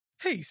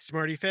Hey,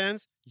 Smarty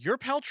fans, your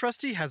pal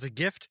Trusty has a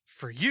gift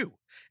for you.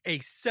 A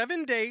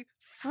 7-day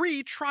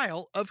free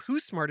trial of Who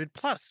Smarted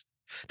Plus.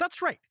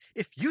 That's right.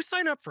 If you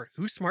sign up for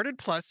Who Smarted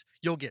Plus,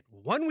 you'll get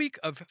 1 week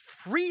of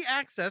free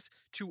access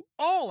to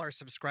all our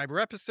subscriber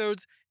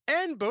episodes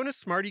and bonus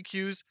Smarty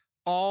Cues,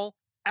 all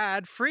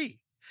ad-free.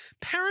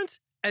 Parents,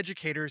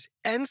 educators,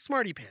 and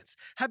Smarty Pants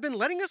have been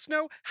letting us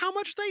know how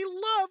much they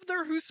love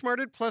their Who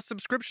Smarted Plus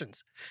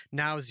subscriptions.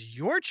 Now's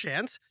your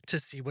chance to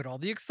see what all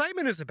the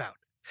excitement is about.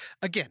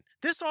 Again,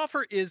 this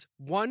offer is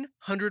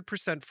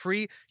 100%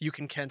 free. You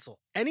can cancel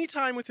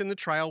anytime within the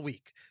trial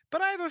week.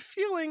 But I have a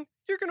feeling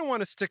you're going to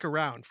want to stick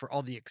around for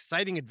all the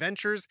exciting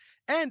adventures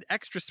and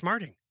extra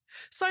smarting.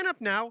 Sign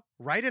up now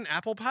right in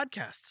Apple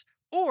Podcasts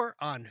or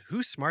on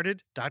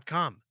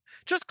whosmarted.com.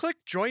 Just click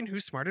Join Who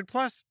Smarted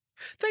Plus.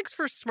 Thanks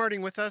for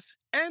smarting with us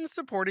and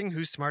supporting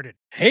Who Smarted.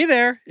 Hey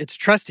there, it's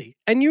Trusty,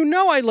 and you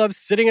know I love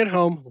sitting at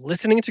home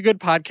listening to good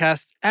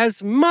podcasts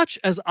as much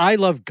as I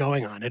love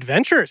going on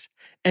adventures.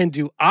 And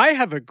do I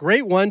have a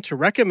great one to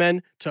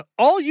recommend to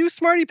all you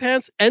Smarty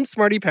Pants and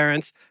Smarty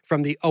Parents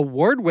from the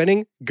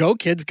award-winning Go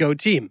Kids Go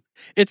team.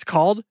 It's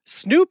called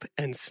Snoop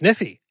and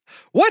Sniffy.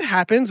 What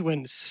happens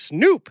when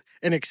Snoop,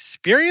 an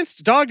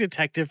experienced dog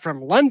detective from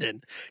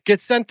London,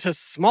 gets sent to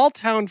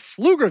small-town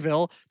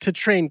Pflugerville to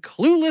train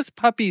clueless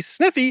puppy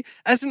Sniffy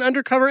as an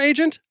undercover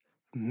agent?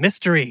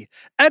 Mystery,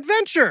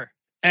 adventure,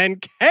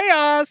 and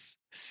chaos!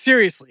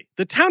 Seriously,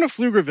 the town of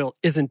Pflugerville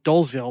isn't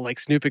Dolesville like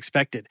Snoop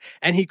expected,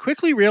 and he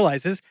quickly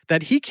realizes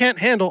that he can't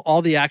handle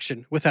all the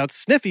action without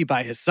Sniffy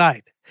by his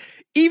side.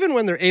 Even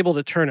when they're able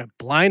to turn a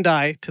blind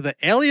eye to the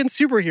alien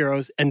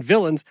superheroes and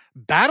villains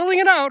battling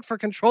it out for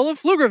control of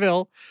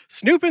Pflugerville,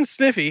 Snoop and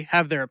Sniffy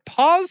have their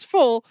paws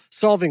full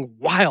solving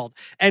wild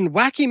and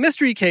wacky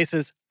mystery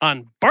cases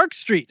on Bark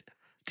Street.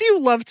 Do you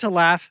love to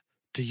laugh?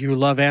 Do you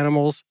love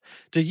animals?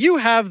 Do you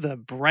have the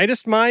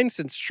brightest mind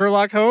since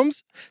Sherlock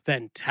Holmes?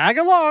 Then tag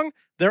along.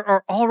 There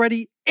are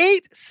already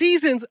 8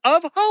 seasons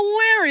of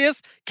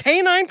hilarious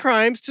canine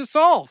crimes to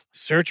solve.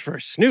 Search for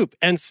Snoop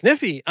and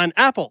Sniffy on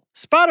Apple,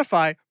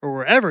 Spotify, or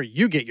wherever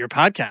you get your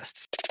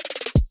podcasts.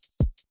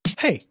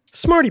 Hey,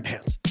 Smarty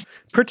Pants.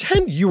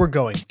 Pretend you were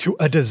going to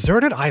a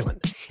deserted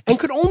island and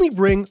could only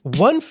bring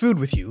one food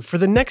with you for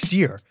the next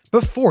year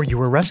before you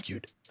were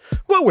rescued.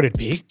 What would it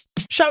be?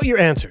 Shout your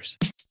answers.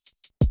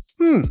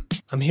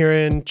 I'm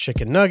hearing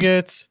chicken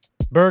nuggets,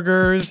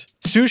 burgers,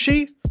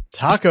 sushi,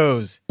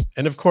 tacos,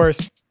 and of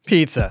course,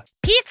 pizza.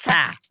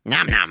 Pizza!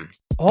 Nom nom.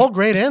 All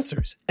great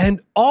answers,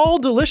 and all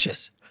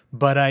delicious.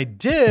 But I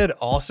did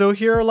also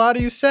hear a lot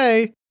of you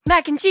say,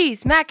 mac and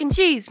cheese, mac and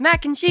cheese,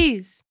 mac and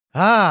cheese.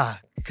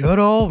 Ah, good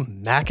old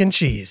mac and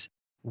cheese.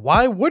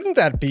 Why wouldn't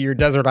that be your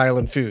desert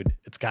island food?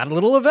 It's got a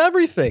little of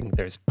everything.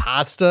 There's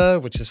pasta,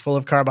 which is full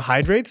of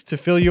carbohydrates to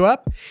fill you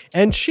up,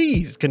 and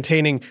cheese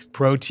containing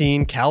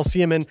protein,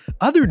 calcium, and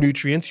other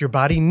nutrients your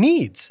body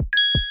needs.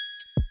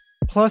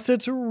 Plus,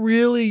 it's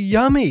really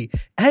yummy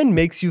and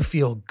makes you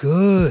feel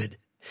good.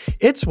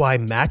 It's why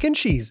mac and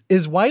cheese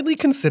is widely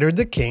considered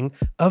the king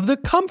of the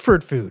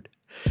comfort food.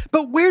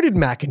 But where did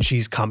mac and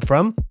cheese come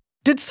from?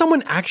 Did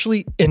someone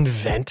actually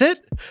invent it?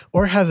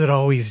 Or has it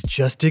always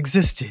just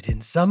existed in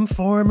some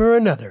form or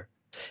another?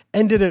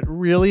 And did it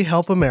really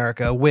help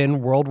America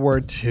win World War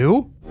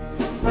II?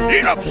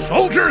 Eat up,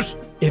 soldiers!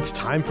 It's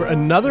time for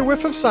another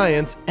whiff of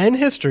science and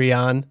history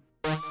on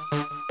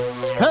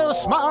Who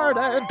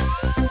smarted?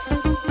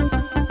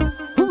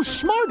 Who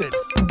smarted?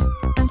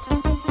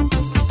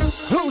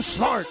 Who's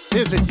smart?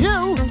 Is it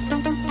you?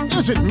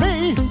 Is it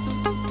me?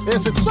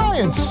 Is it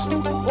science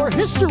or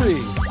history?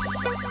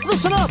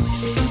 Listen up,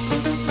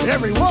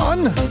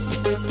 everyone.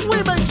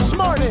 We make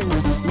smarting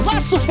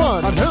lots of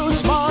fun on Who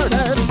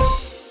Smarted.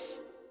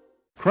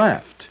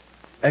 Kraft,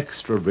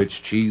 extra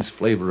rich cheese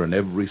flavor in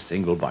every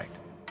single bite.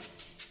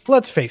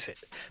 Let's face it,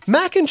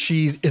 mac and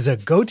cheese is a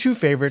go-to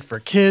favorite for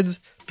kids,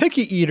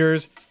 picky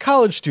eaters,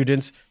 college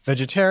students,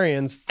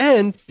 vegetarians,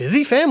 and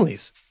busy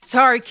families.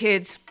 Sorry,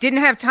 kids. Didn't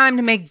have time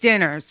to make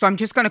dinner, so I'm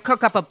just going to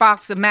cook up a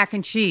box of mac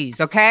and cheese,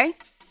 okay?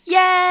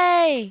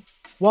 Yay!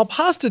 While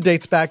pasta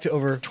dates back to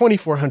over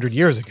 2,400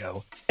 years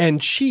ago,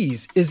 and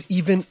cheese is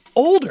even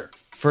older,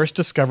 first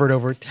discovered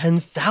over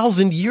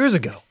 10,000 years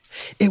ago,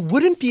 it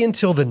wouldn't be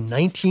until the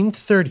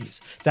 1930s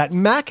that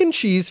mac and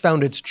cheese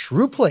found its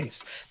true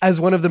place as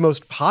one of the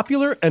most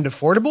popular and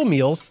affordable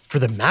meals for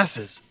the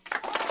masses.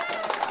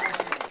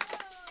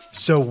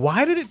 So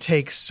why did it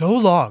take so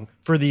long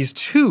for these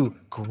two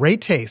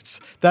great tastes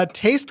that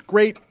taste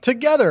great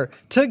together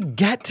to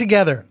get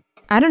together?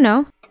 I don't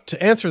know.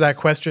 To answer that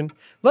question,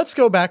 let's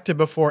go back to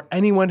before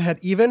anyone had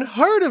even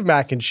heard of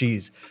mac and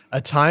cheese,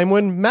 a time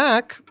when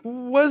mac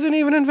wasn't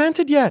even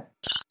invented yet.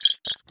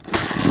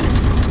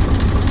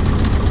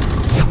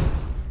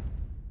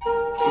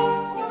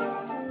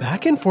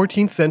 Back in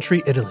 14th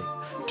century Italy,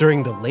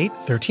 during the late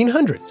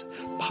 1300s,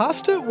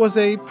 pasta was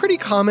a pretty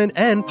common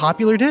and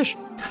popular dish.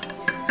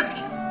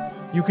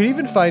 You could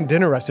even find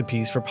dinner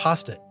recipes for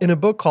pasta in a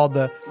book called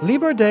the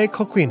Libro de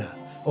Cucina,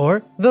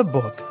 or the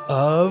Book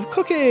of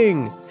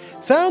Cooking.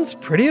 Sounds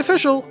pretty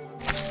official.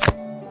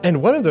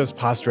 And one of those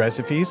pasta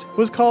recipes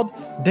was called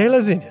de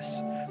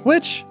lasagne,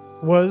 which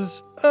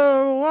was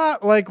a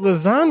lot like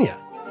lasagna.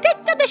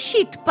 Take the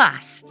sheet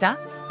pasta,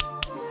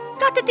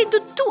 cut it into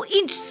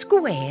 2-inch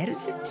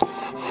squares,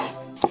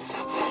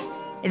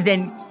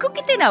 then cook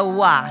it in a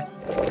water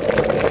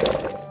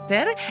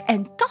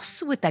and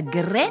toss with a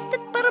grated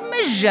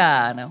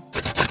Parmigiano.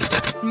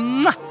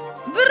 Mwah!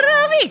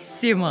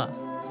 Bravissimo!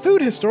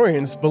 Food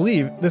historians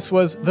believe this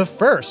was the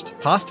first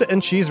pasta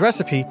and cheese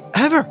recipe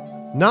ever.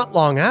 Not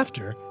long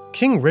after,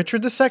 King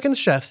Richard II's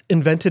chefs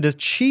invented a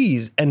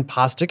cheese and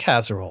pasta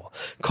casserole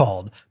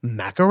called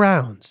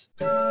macarons.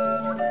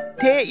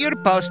 Take your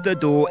pasta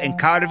dough and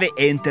carve it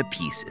into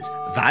pieces.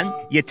 Then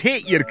you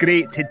take your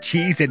grated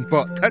cheese and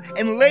butter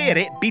and layer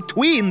it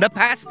between the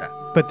pasta.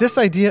 But this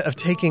idea of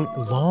taking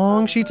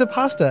long sheets of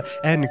pasta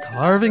and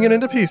carving it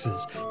into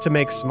pieces to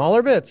make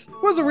smaller bits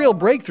was a real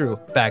breakthrough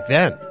back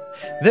then.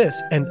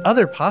 This and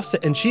other pasta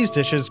and cheese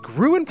dishes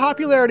grew in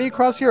popularity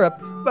across Europe,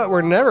 but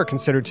were never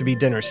considered to be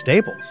dinner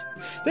staples.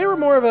 They were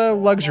more of a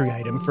luxury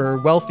item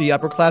for wealthy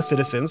upper-class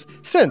citizens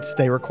since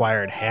they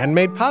required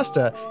handmade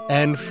pasta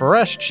and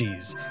fresh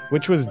cheese,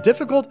 which was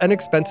difficult and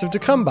expensive to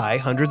come by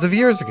hundreds of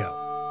years ago.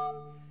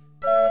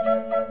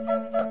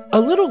 A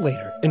little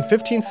later, in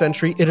 15th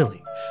century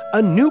Italy,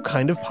 a new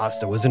kind of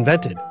pasta was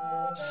invented.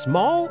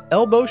 Small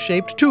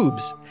elbow-shaped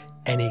tubes.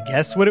 Any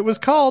guess what it was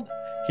called?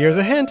 Here's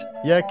a hint.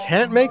 You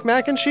can't make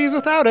mac and cheese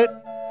without it.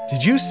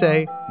 Did you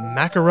say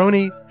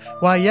macaroni?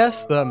 Why,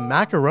 yes, the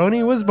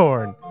macaroni was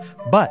born.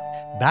 But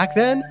back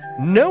then,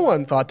 no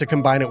one thought to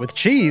combine it with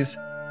cheese.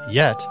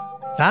 Yet.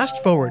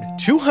 Fast forward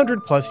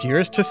 200 plus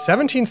years to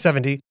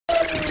 1770,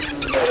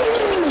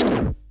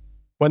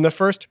 when the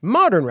first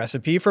modern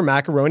recipe for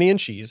macaroni and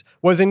cheese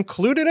was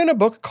included in a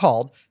book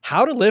called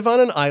How to Live on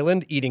an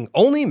Island Eating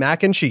Only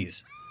Mac and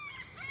Cheese.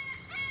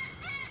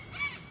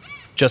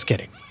 Just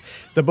kidding.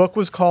 The book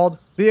was called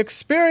The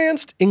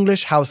Experienced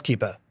English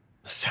Housekeeper.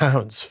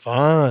 Sounds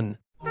fun.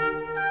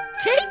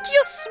 Take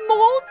your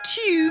small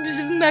tubes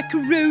of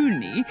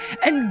macaroni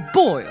and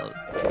boil.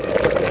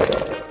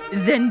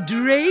 Then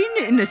drain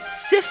in a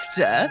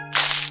sifter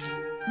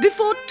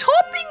before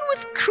topping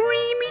with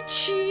creamy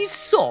cheese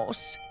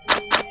sauce,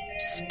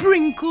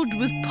 sprinkled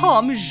with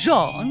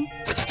Parmesan,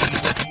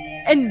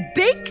 and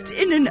baked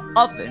in an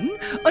oven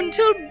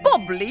until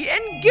bubbly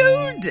and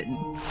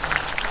golden.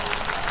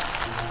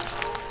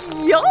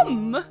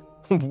 Yum!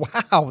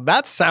 Wow,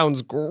 that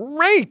sounds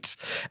great!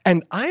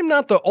 And I'm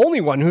not the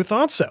only one who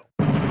thought so.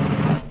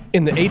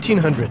 In the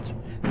 1800s,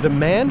 the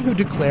man who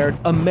declared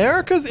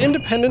America's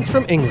independence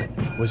from England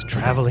was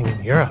traveling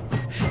in Europe.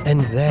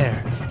 And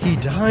there, he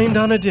dined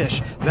on a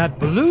dish that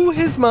blew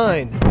his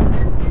mind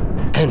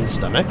and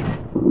stomach.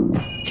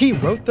 He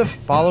wrote the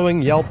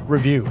following Yelp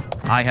review.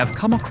 I have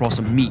come across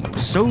a meme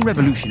so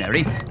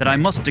revolutionary that I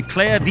must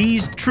declare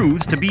these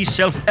truths to be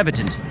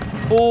self-evident.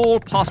 All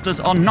pastas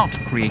are not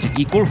created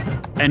equal,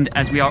 and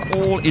as we are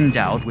all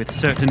endowed with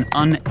certain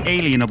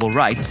unalienable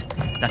rights,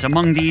 that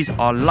among these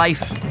are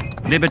life,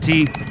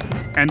 liberty,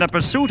 and the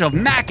pursuit of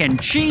mac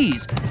and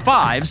cheese,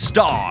 5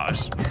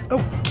 stars.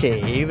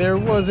 Okay, there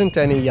wasn't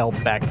any Yelp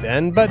back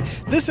then, but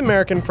this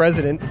American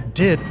president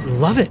did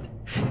love it.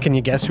 Can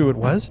you guess who it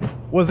was?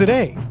 Was it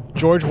A,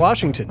 George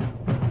Washington,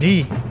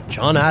 B,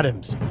 John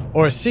Adams,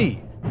 or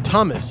C,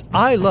 Thomas,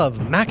 I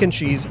love mac and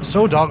cheese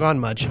so doggone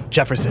much,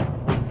 Jefferson?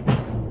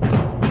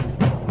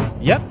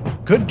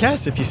 Yep, good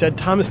guess if you said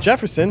Thomas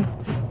Jefferson.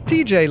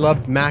 TJ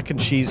loved mac and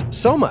cheese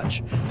so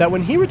much that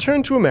when he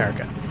returned to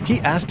America, he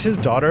asked his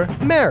daughter,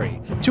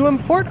 Mary, to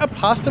import a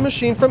pasta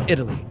machine from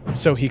Italy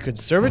so he could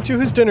serve it to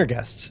his dinner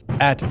guests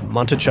at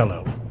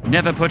Monticello.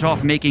 Never put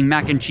off making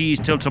mac and cheese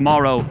till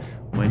tomorrow,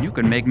 when you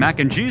can make mac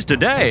and cheese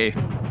today.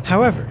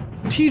 However,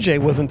 TJ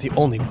wasn't the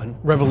only one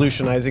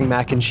revolutionizing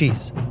mac and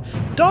cheese.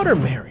 Daughter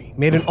Mary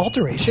made an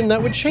alteration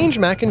that would change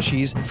mac and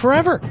cheese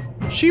forever.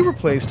 She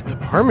replaced the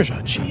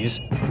Parmesan cheese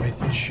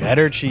with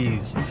cheddar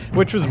cheese,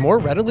 which was more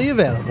readily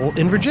available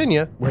in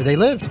Virginia, where they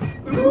lived.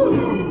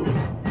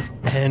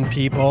 And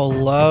people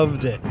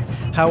loved it.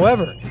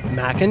 However,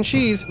 mac and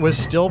cheese was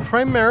still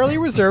primarily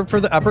reserved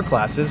for the upper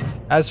classes,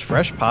 as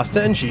fresh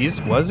pasta and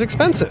cheese was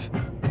expensive.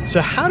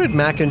 So how did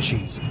mac and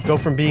cheese go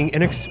from being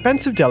an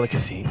expensive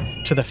delicacy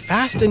to the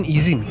fast and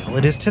easy meal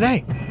it is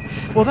today?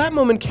 Well, that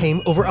moment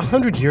came over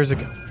 100 years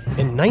ago,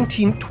 in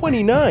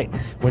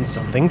 1929, when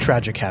something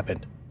tragic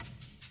happened.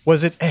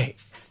 Was it A,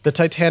 the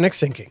Titanic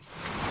sinking?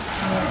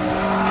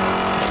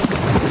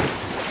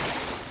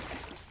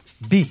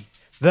 B,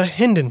 the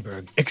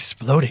Hindenburg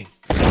exploding?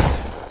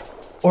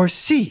 Or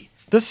C,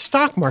 the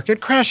stock market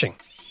crashing?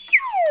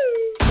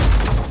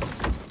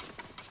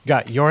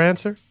 Got your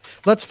answer?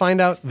 Let's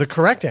find out the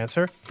correct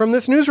answer from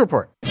this news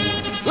report.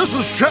 This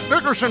is Chet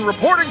Nickerson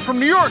reporting from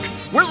New York,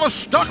 where the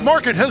stock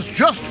market has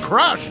just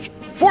crashed.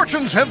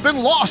 Fortunes have been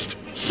lost,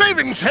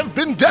 savings have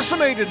been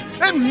decimated,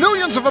 and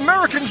millions of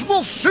Americans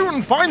will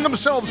soon find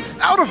themselves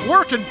out of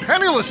work and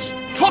penniless.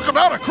 Talk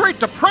about a Great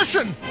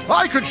Depression!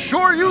 I could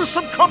sure use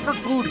some comfort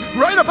food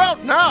right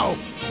about now.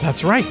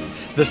 That's right.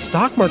 The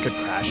stock market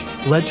crash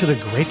led to the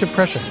Great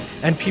Depression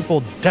and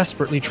people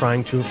desperately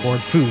trying to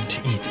afford food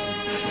to eat.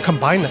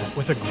 Combine that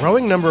with a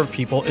growing number of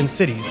people in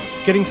cities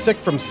getting sick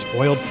from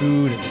spoiled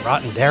food and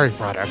rotten dairy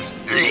products,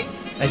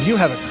 and you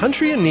have a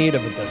country in need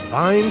of a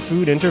divine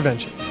food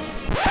intervention.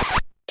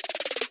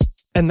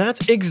 And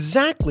that's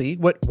exactly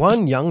what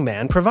one young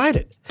man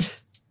provided,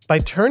 by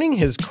turning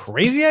his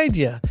crazy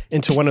idea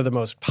into one of the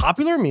most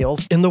popular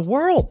meals in the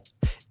world.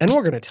 And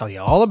we're going to tell you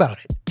all about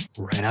it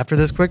right after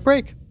this quick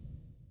break.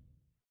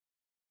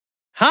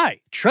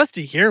 Hi,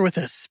 Trusty here with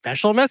a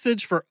special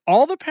message for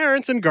all the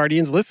parents and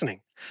guardians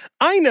listening.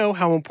 I know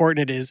how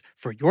important it is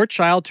for your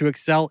child to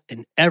excel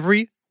in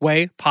every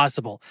way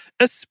possible,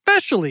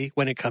 especially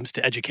when it comes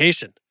to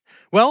education.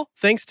 Well,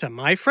 thanks to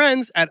my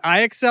friends at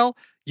IXL,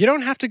 you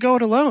don't have to go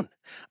it alone.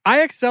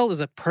 IXL is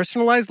a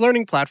personalized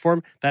learning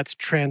platform that's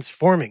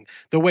transforming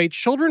the way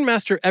children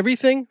master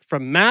everything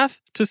from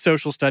math to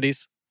social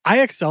studies.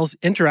 IXL's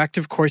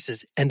interactive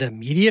courses and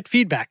immediate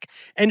feedback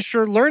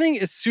ensure learning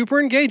is super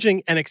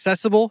engaging and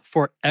accessible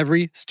for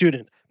every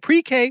student,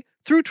 pre-K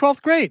through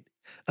 12th grade.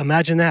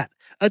 Imagine that,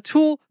 a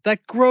tool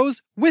that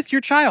grows with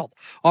your child,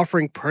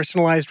 offering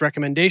personalized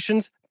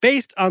recommendations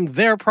based on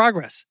their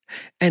progress.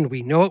 And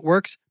we know it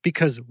works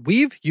because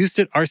we've used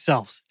it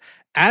ourselves.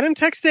 Adam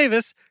Tex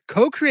Davis,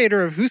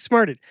 co-creator of Who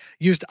Smarted,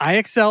 used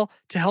IXL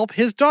to help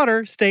his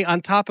daughter stay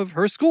on top of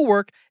her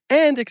schoolwork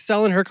and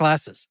excel in her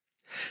classes.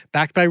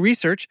 Backed by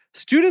research,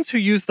 students who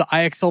use the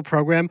IXL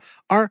program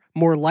are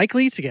more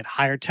likely to get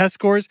higher test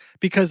scores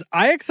because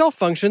IXL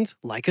functions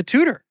like a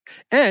tutor.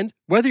 And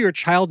whether your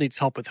child needs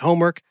help with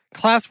homework,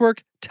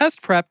 classwork,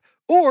 test prep,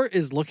 or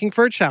is looking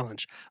for a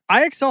challenge,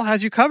 IXL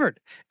has you covered,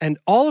 and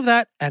all of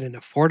that at an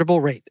affordable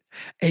rate.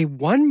 A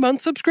 1-month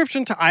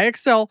subscription to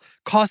IXL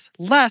costs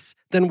less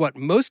than what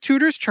most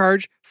tutors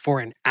charge for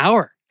an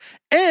hour.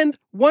 And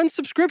one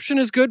subscription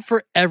is good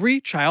for every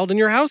child in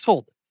your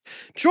household.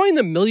 Join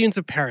the millions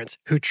of parents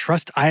who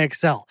trust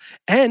IXL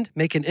and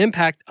make an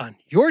impact on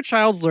your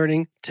child's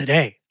learning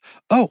today.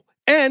 Oh,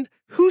 and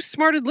Who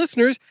Smarted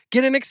listeners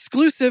get an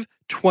exclusive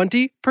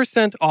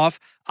 20% off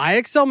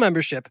IXL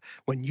membership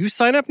when you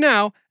sign up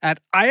now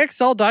at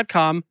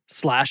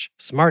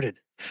IXL.com/smarted.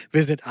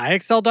 Visit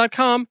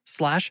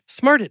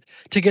IXL.com/smarted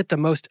to get the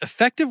most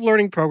effective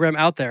learning program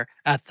out there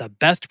at the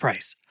best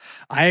price.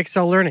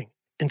 IXL Learning.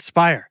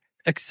 Inspire.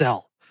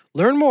 Excel.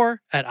 Learn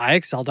more at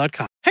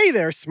IXL.com. Hey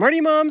there, smarty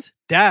moms,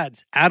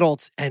 dads,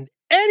 adults, and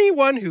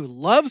anyone who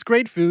loves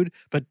great food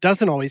but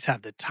doesn't always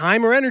have the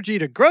time or energy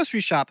to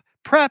grocery shop,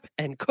 prep,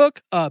 and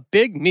cook a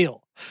big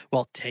meal.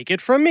 Well, take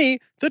it from me,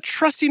 the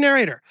trusty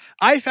narrator.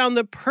 I found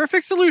the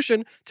perfect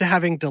solution to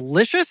having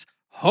delicious,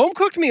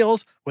 home-cooked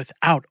meals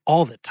without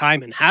all the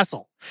time and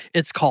hassle.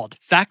 It's called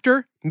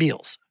Factor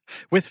Meals.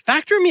 With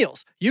Factor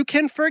Meals, you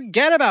can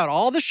forget about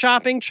all the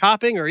shopping,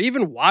 chopping, or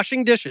even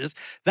washing dishes.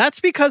 That's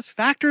because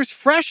Factor's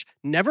fresh,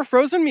 never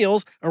frozen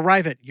meals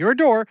arrive at your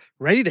door,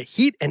 ready to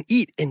heat and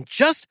eat in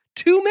just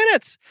 2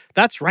 minutes.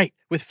 That's right.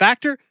 With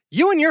Factor,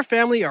 you and your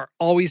family are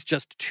always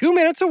just 2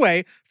 minutes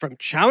away from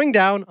chowing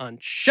down on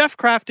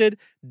chef-crafted,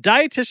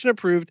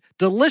 dietitian-approved,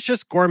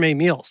 delicious gourmet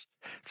meals.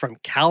 From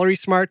Calorie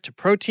Smart to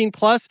Protein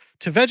Plus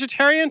to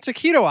vegetarian to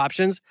keto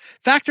options,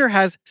 Factor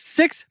has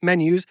 6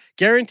 menus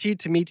guaranteed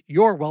to meet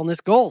your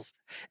wellness goals.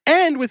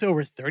 And with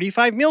over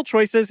 35 meal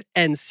choices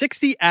and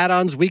 60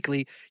 add-ons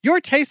weekly, your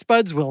taste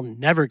buds will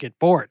never get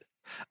bored.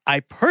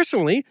 I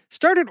personally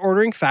started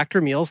ordering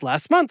Factor meals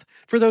last month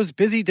for those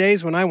busy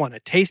days when I want a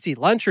tasty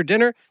lunch or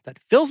dinner that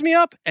fills me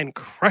up and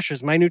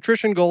crushes my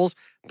nutrition goals,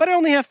 but I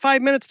only have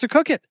 5 minutes to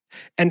cook it.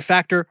 And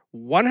Factor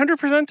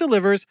 100%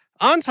 delivers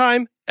on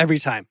time, every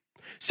time.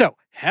 So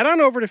head on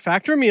over to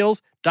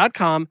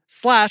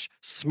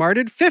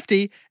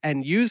factormeals.com/smarted50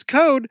 and use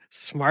code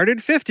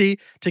SMARTED50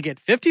 to get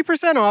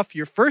 50% off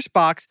your first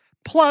box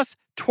plus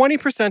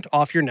 20%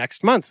 off your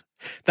next month.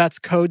 That's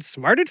code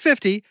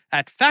SMARTED50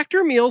 at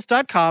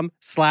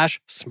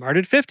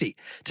factormeals.com/smarted50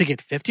 to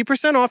get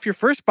 50% off your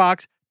first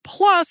box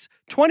plus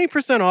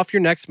 20% off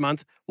your next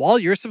month while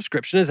your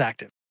subscription is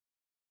active.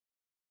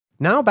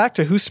 Now back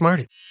to Who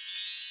Smarted.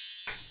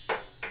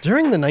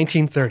 During the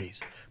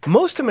 1930s,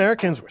 most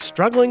Americans were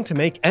struggling to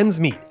make ends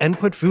meet and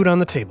put food on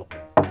the table.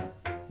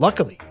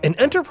 Luckily, an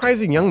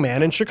enterprising young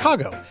man in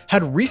Chicago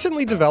had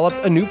recently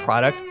developed a new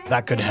product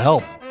that could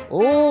help.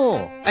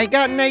 Oh, I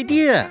got an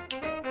idea.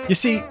 You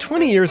see,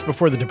 20 years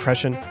before the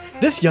Depression,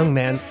 this young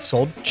man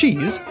sold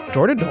cheese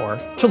door to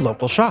door to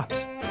local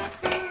shops.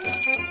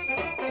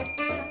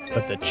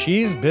 But the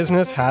cheese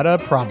business had a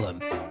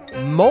problem: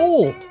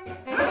 mold.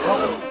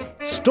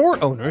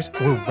 Store owners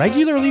were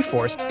regularly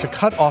forced to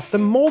cut off the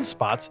mold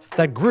spots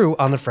that grew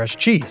on the fresh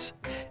cheese.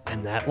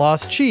 And that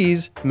lost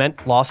cheese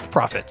meant lost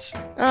profits.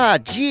 Ah,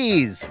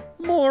 geez,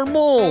 more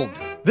mold.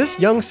 This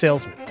young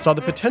salesman saw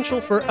the potential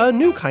for a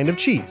new kind of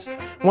cheese,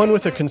 one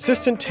with a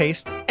consistent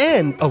taste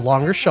and a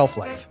longer shelf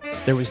life.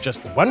 There was just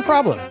one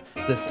problem.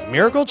 This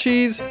miracle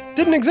cheese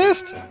didn't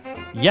exist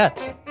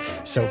yet.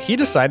 So he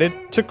decided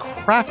to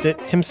craft it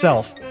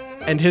himself.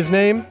 And his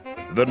name?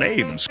 The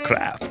name's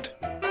Kraft.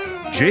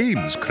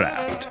 James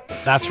Kraft.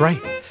 That's right.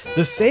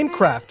 The same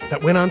Kraft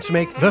that went on to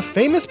make the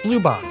famous blue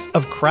box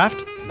of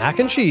Kraft Mac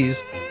and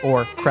Cheese,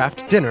 or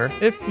Kraft Dinner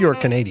if you're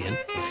Canadian,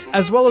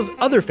 as well as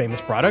other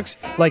famous products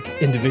like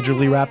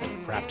individually wrapped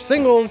Kraft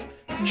Singles,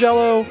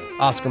 Jell-O,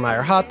 Oscar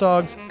Mayer hot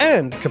dogs,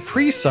 and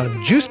Capri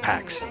Sun juice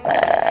packs.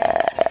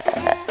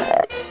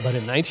 But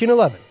in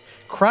 1911,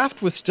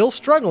 Kraft was still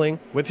struggling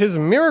with his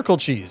miracle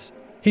cheese.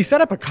 He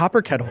set up a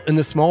copper kettle in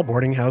the small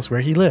boarding house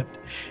where he lived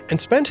and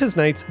spent his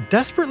nights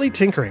desperately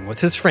tinkering with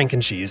his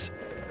Frankencheese.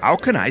 How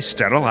can I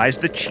sterilize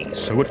the cheese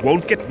so it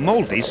won't get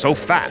moldy so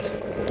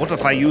fast? What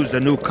if I used a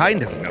new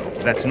kind of milk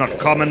that's not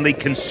commonly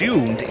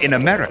consumed in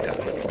America?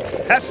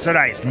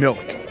 Pasteurized milk.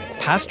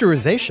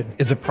 Pasteurization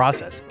is a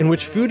process in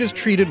which food is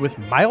treated with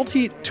mild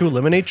heat to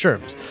eliminate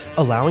germs,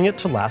 allowing it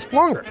to last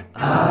longer.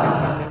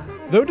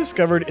 Though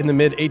discovered in the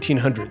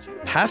mid-1800s,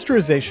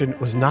 pasteurization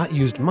was not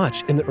used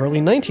much in the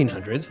early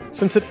 1900s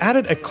since it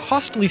added a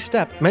costly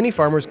step many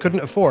farmers couldn't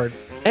afford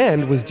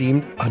and was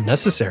deemed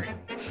unnecessary.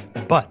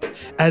 But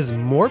as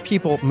more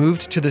people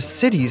moved to the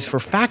cities for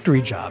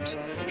factory jobs,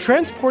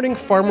 transporting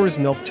farmers'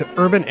 milk to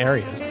urban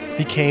areas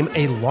became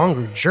a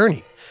longer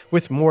journey,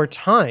 with more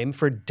time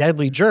for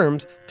deadly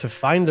germs to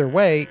find their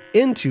way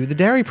into the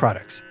dairy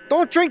products.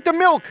 Don't drink the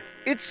milk!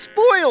 It's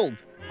spoiled!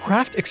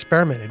 Kraft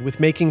experimented with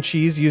making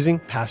cheese using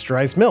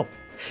pasteurized milk.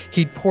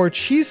 He'd pour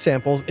cheese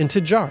samples into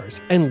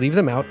jars and leave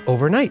them out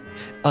overnight,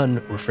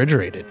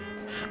 unrefrigerated.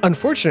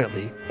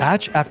 Unfortunately,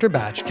 batch after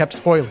batch kept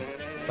spoiling,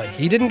 but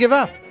he didn't give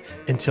up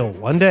until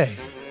one day.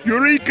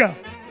 Eureka!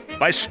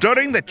 By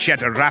stirring the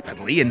cheddar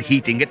rapidly and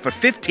heating it for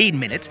 15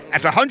 minutes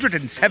at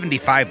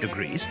 175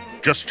 degrees,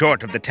 just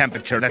short of the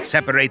temperature that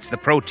separates the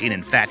protein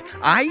and fat,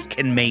 I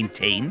can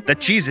maintain the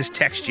cheese's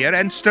texture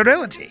and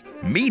sterility,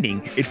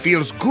 meaning it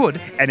feels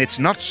good and it's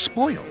not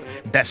spoiled.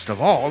 Best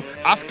of all,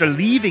 after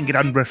leaving it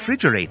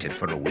unrefrigerated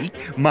for a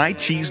week, my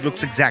cheese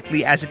looks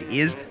exactly as it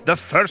is the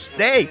first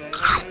day.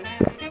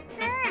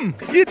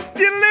 It's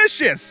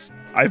delicious!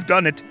 I've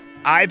done it.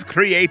 I've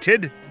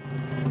created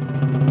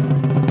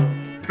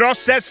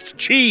processed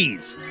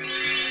cheese.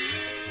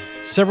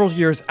 Several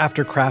years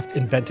after Kraft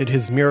invented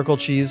his miracle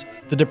cheese,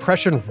 the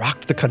Depression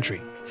rocked the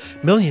country.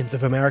 Millions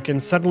of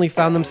Americans suddenly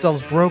found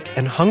themselves broke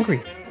and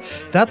hungry.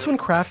 That's when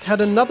Kraft had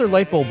another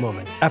light bulb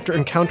moment after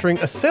encountering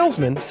a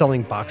salesman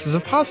selling boxes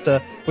of pasta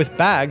with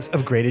bags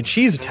of grated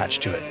cheese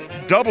attached to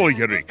it. Double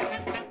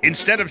eureka.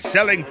 Instead of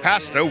selling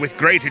pasta with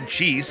grated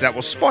cheese that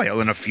will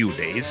spoil in a few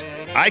days,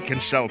 I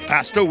can sell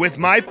pasta with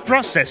my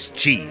processed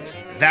cheese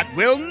that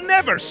will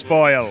never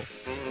spoil.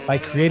 By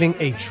creating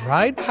a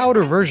dried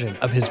powder version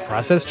of his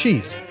processed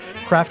cheese,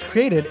 Kraft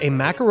created a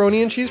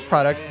macaroni and cheese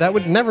product that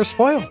would never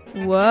spoil.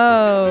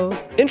 Whoa.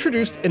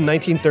 Introduced in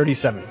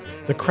 1937,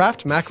 the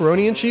Kraft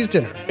Macaroni and Cheese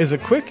Dinner is a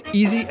quick,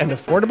 easy, and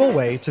affordable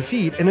way to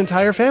feed an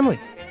entire family.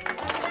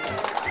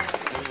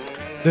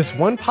 This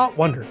one-pot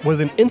wonder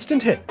was an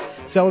instant hit,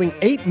 selling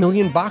 8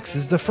 million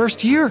boxes the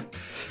first year.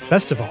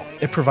 Best of all,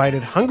 it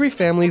provided hungry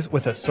families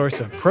with a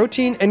source of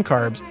protein and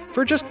carbs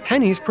for just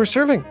pennies per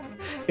serving.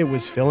 It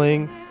was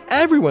filling,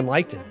 everyone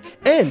liked it,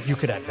 and you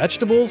could add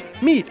vegetables,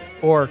 meat,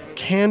 or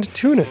canned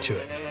tuna to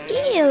it.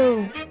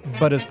 Ew.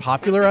 But as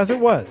popular as it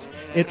was,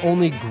 it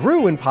only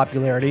grew in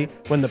popularity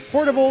when the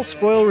portable,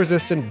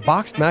 spoil-resistant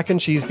boxed mac and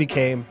cheese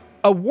became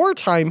a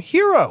wartime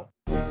hero.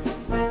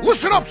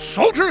 Listen up,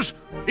 soldiers!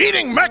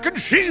 Eating mac and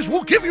cheese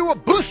will give you a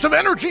boost of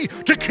energy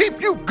to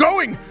keep you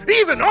going,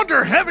 even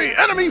under heavy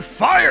enemy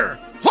fire!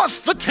 Plus,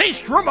 the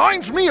taste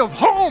reminds me of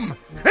home!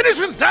 And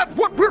isn't that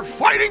what we're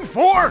fighting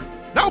for?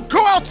 Now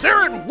go out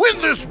there and win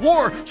this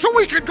war so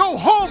we can go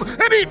home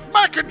and eat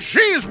mac and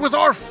cheese with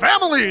our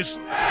families!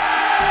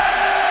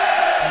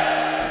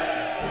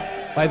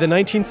 By the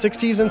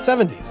 1960s and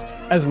 70s,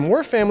 as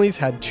more families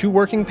had two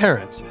working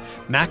parents,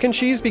 mac and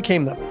cheese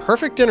became the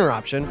perfect dinner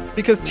option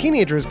because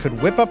teenagers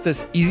could whip up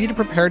this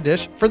easy-to-prepare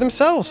dish for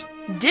themselves.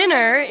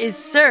 Dinner is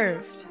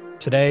served.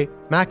 Today,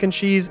 mac and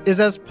cheese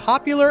is as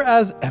popular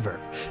as ever,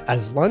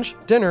 as lunch,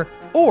 dinner,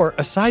 or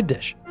a side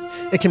dish.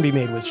 It can be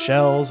made with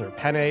shells or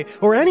penne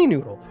or any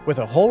noodle with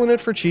a hole in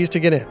it for cheese to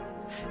get in.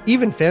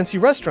 Even fancy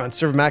restaurants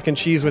serve mac and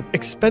cheese with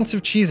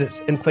expensive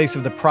cheeses in place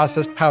of the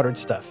processed powdered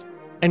stuff,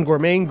 and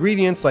gourmet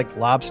ingredients like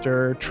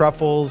lobster,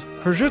 truffles,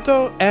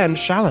 prosciutto, and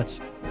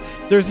shallots.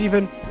 There's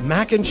even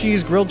mac and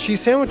cheese grilled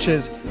cheese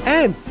sandwiches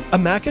and a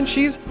mac and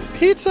cheese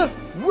pizza.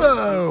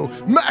 Whoa,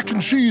 mac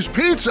and cheese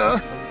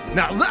pizza?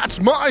 Now that's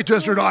my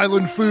desert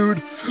island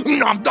food.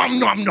 Nom nom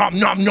nom nom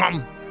nom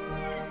nom.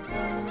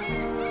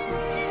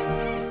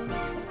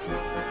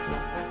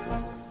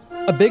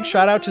 A big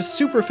shout out to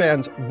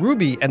superfans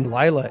Ruby and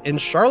Lila in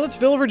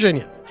Charlottesville,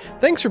 Virginia.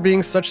 Thanks for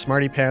being such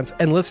smarty pants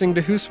and listening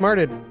to Who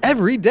Smarted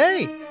every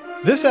day.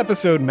 This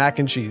episode, Mac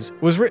and Cheese,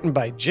 was written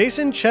by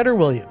Jason Cheddar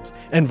Williams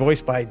and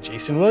voiced by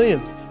Jason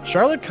Williams,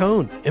 Charlotte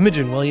Cohn,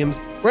 Imogen Williams,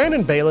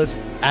 Brandon Bayless,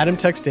 Adam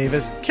Tex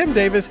Davis, Kim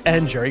Davis,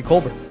 and Jerry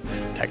Colbert.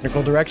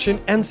 Technical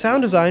direction and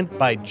sound design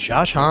by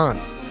Josh Hahn.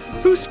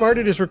 Who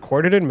Smarted is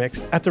recorded and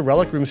mixed at the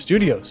Relic Room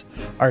Studios.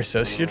 Our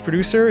associate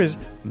producer is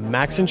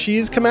Max and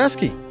Cheese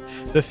Kamaski.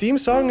 The theme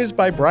song is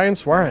by Brian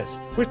Suarez,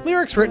 with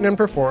lyrics written and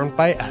performed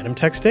by Adam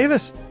Tex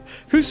Davis.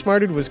 Who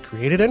Smarted was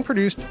created and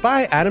produced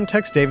by Adam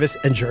Tex Davis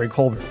and Jerry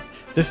Colbert.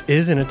 This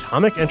is an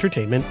Atomic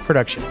Entertainment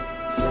production.